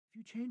If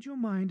you change your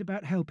mind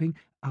about helping,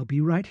 I'll be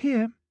right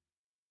here.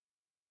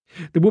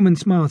 The woman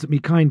smiles at me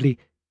kindly.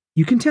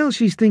 You can tell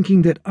she's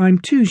thinking that I'm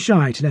too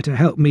shy to let her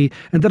help me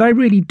and that I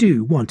really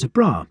do want a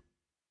bra.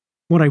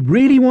 What I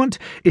really want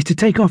is to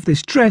take off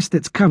this dress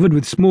that's covered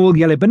with small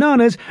yellow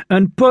bananas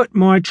and put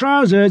my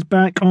trousers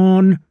back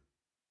on.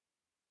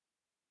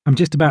 I'm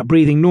just about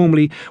breathing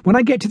normally when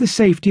I get to the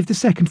safety of the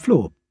second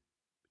floor.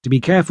 To be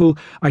careful,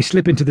 I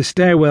slip into the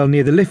stairwell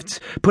near the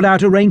lifts, pull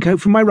out a raincoat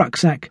from my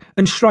rucksack,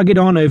 and shrug it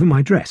on over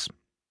my dress.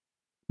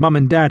 Mum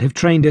and Dad have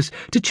trained us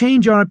to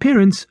change our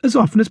appearance as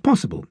often as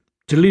possible,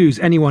 to lose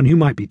anyone who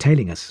might be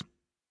tailing us.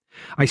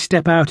 I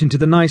step out into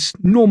the nice,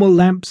 normal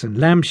lamps and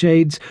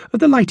lampshades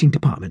of the lighting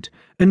department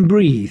and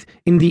breathe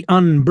in the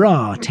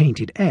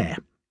un-bra-tainted air.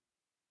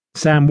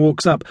 Sam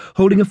walks up,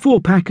 holding a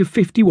 4-pack of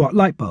 50-watt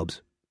light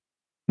bulbs.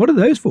 What are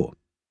those for?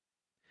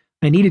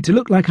 I needed to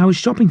look like I was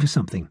shopping for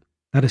something.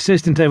 That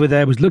assistant over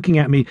there was looking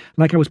at me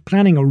like I was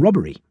planning a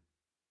robbery.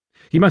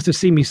 He must have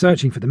seen me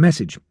searching for the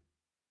message.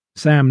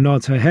 Sam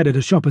nods her head at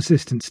a shop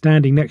assistant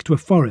standing next to a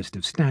forest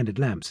of standard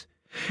lamps.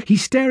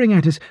 He's staring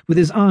at us with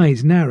his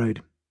eyes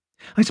narrowed.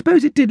 I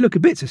suppose it did look a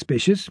bit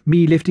suspicious,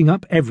 me lifting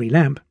up every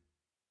lamp.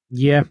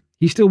 Yeah,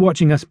 he's still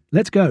watching us.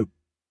 Let's go.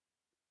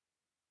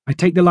 I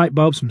take the light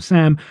bulbs from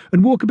Sam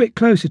and walk a bit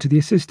closer to the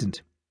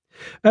assistant.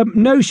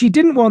 No, she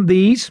didn't want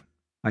these,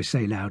 I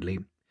say loudly.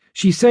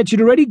 She said she'd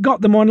already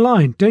got them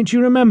online, don't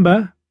you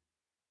remember?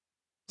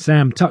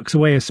 Sam tucks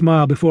away a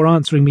smile before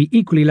answering me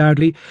equally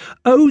loudly.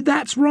 Oh,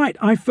 that's right,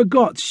 I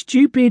forgot.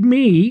 Stupid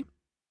me.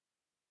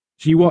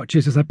 She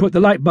watches as I put the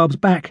light bulbs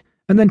back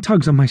and then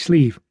tugs on my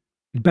sleeve.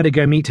 You'd better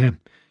go meet her.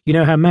 You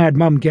know how mad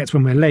Mum gets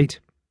when we're late.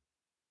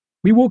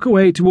 We walk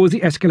away towards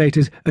the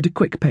escalators at a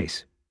quick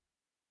pace.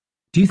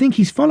 Do you think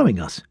he's following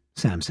us?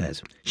 Sam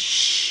says.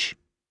 Shh.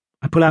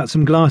 I pull out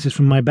some glasses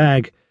from my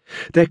bag.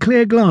 They're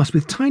clear glass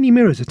with tiny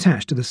mirrors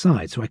attached to the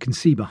side so I can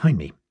see behind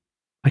me.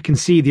 I can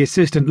see the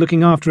assistant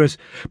looking after us,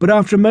 but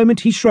after a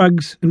moment he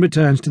shrugs and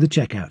returns to the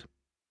checkout.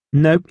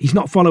 No, he's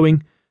not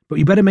following, but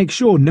we better make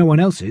sure no one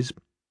else is.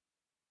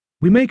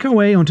 We make our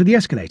way onto the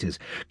escalators,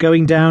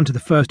 going down to the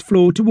first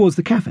floor towards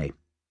the cafe.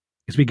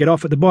 As we get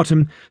off at the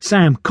bottom,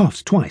 Sam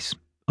coughs twice,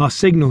 our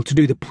signal to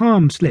do the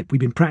palm slip we've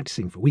been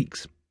practicing for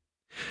weeks.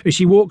 As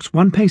she walks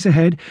one pace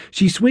ahead,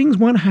 she swings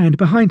one hand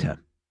behind her.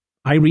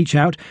 I reach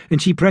out, and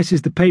she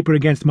presses the paper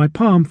against my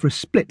palm for a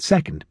split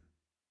second.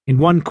 In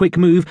one quick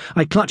move,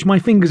 I clutch my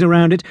fingers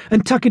around it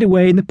and tuck it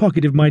away in the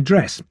pocket of my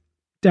dress.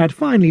 Dad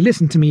finally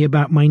listened to me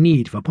about my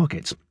need for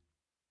pockets.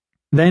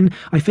 Then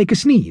I fake a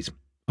sneeze,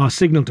 our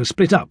signal to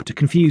split up to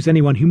confuse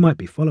anyone who might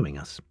be following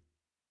us.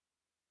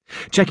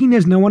 Checking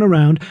there's no one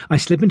around, I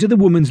slip into the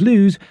woman's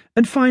loos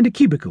and find a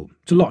cubicle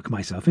to lock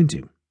myself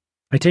into.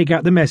 I take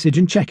out the message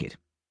and check it.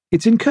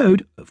 It's in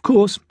code, of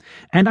course,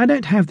 and I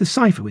don't have the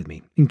cipher with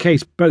me, in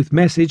case both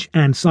message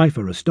and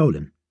cipher are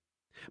stolen.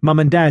 Mum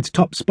and Dad's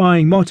top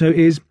spying motto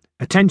is,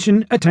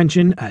 attention,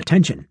 attention,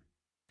 attention.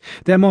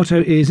 Their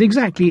motto is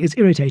exactly as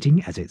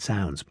irritating as it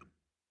sounds.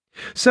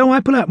 So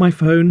I pull out my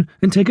phone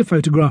and take a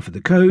photograph of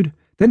the code,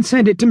 then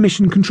send it to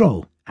Mission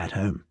Control at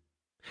home.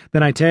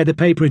 Then I tear the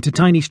paper into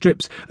tiny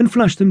strips and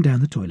flush them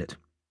down the toilet.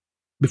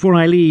 Before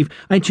I leave,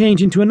 I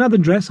change into another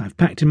dress I've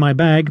packed in my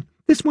bag.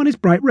 This one is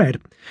bright red,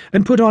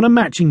 and put on a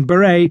matching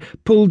beret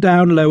pulled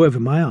down low over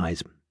my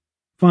eyes.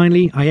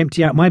 Finally, I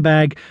empty out my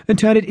bag and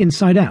turn it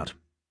inside out.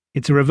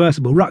 It's a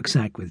reversible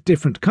rucksack with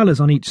different colours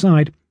on each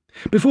side,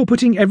 before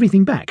putting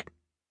everything back.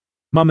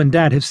 Mum and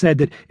Dad have said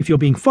that if you're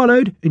being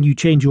followed and you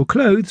change your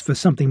clothes for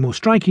something more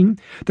striking,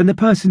 then the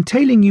person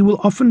tailing you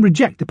will often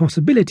reject the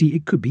possibility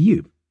it could be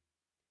you.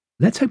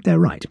 Let's hope they're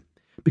right,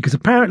 because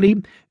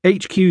apparently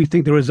HQ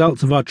think the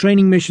results of our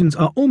training missions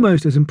are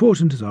almost as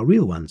important as our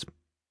real ones.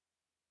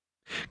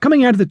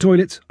 Coming out of the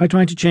toilets, I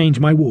try to change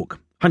my walk,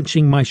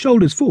 hunching my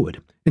shoulders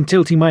forward and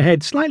tilting my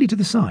head slightly to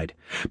the side,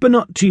 but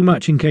not too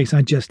much in case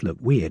I just look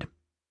weird.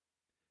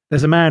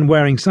 There's a man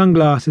wearing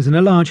sunglasses and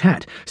a large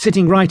hat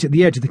sitting right at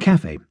the edge of the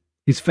cafe,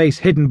 his face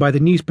hidden by the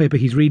newspaper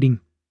he's reading.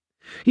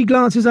 He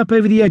glances up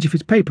over the edge of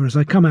his paper as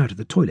I come out of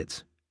the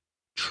toilets.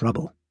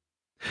 Trouble.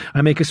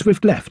 I make a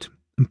swift left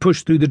and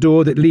push through the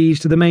door that leads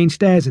to the main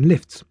stairs and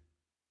lifts.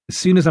 As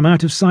soon as I'm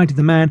out of sight of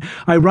the man,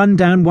 I run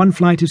down one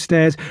flight of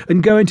stairs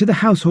and go into the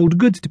household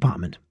goods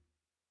department.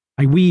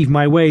 I weave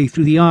my way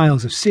through the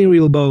aisles of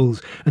cereal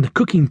bowls and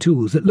cooking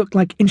tools that look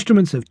like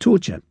instruments of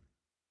torture.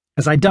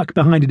 As I duck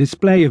behind a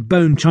display of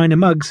bone china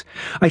mugs,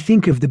 I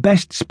think of the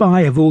best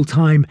spy of all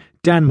time,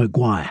 Dan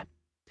Maguire.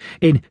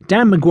 In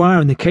Dan Maguire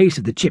and the Case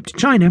of the Chipped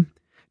China,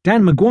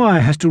 Dan Maguire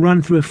has to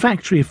run through a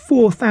factory of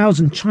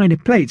 4,000 china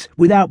plates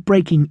without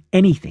breaking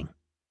anything.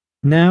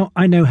 Now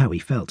I know how he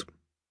felt.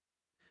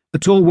 A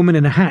tall woman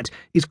in a hat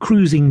is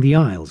cruising the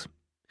aisles.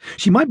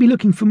 She might be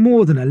looking for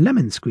more than a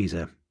lemon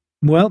squeezer.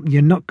 Well,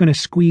 you're not going to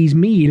squeeze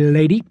me,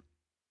 lady.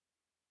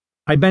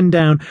 I bend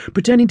down,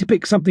 pretending to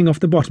pick something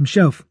off the bottom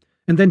shelf,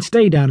 and then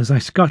stay down as I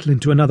scuttle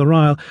into another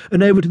aisle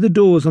and over to the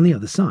doors on the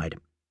other side.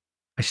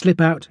 I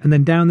slip out and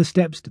then down the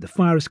steps to the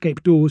fire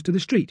escape doors to the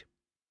street.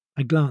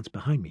 I glance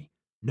behind me.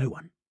 No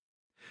one.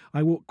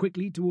 I walk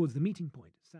quickly towards the meeting point.